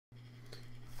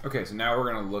Okay, so now we're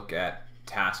going to look at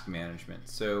task management.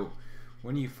 So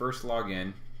when you first log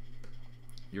in,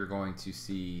 you're going to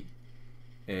see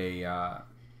a on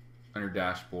your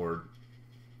dashboard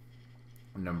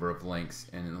a number of links,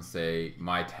 and it'll say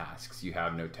my tasks. You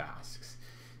have no tasks.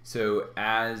 So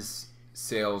as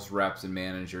sales reps and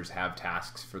managers have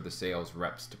tasks for the sales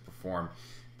reps to perform,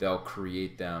 they'll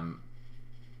create them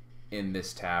in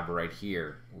this tab right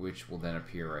here, which will then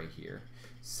appear right here.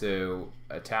 So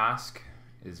a task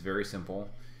is very simple.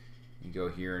 You go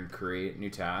here and create new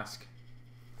task.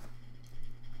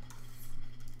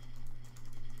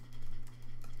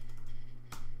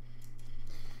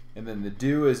 And then the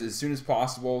do is as soon as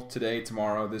possible, today,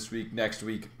 tomorrow, this week, next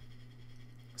week,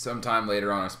 sometime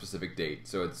later on a specific date.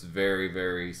 So it's very,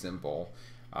 very simple.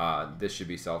 This should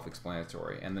be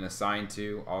self-explanatory. And then assign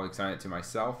to, I'll assign it to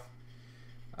myself.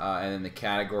 And then the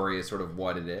category is sort of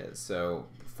what it is. So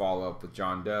follow up with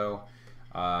John Doe.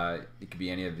 It could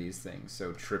be any of these things.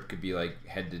 So trip could be like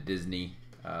head to Disney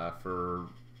for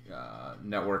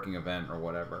networking event or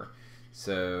whatever.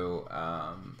 So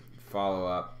follow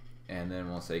up, and then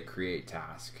we'll say create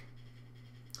task.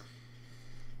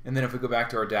 And then if we go back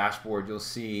to our dashboard, you'll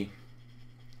see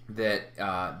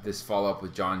that this follow up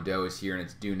with John Doe is here, and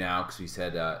it's due now because we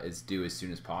said it's due as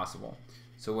soon as possible.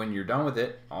 So when you're done with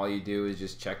it, all you do is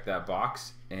just check that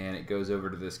box, and it goes over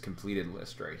to this completed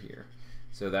list right here.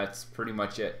 So that's pretty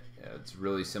much it. It's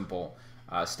really simple.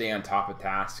 Stay on top of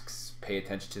tasks, pay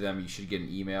attention to them. You should get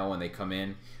an email when they come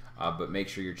in, but make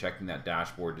sure you're checking that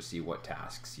dashboard to see what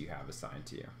tasks you have assigned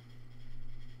to you.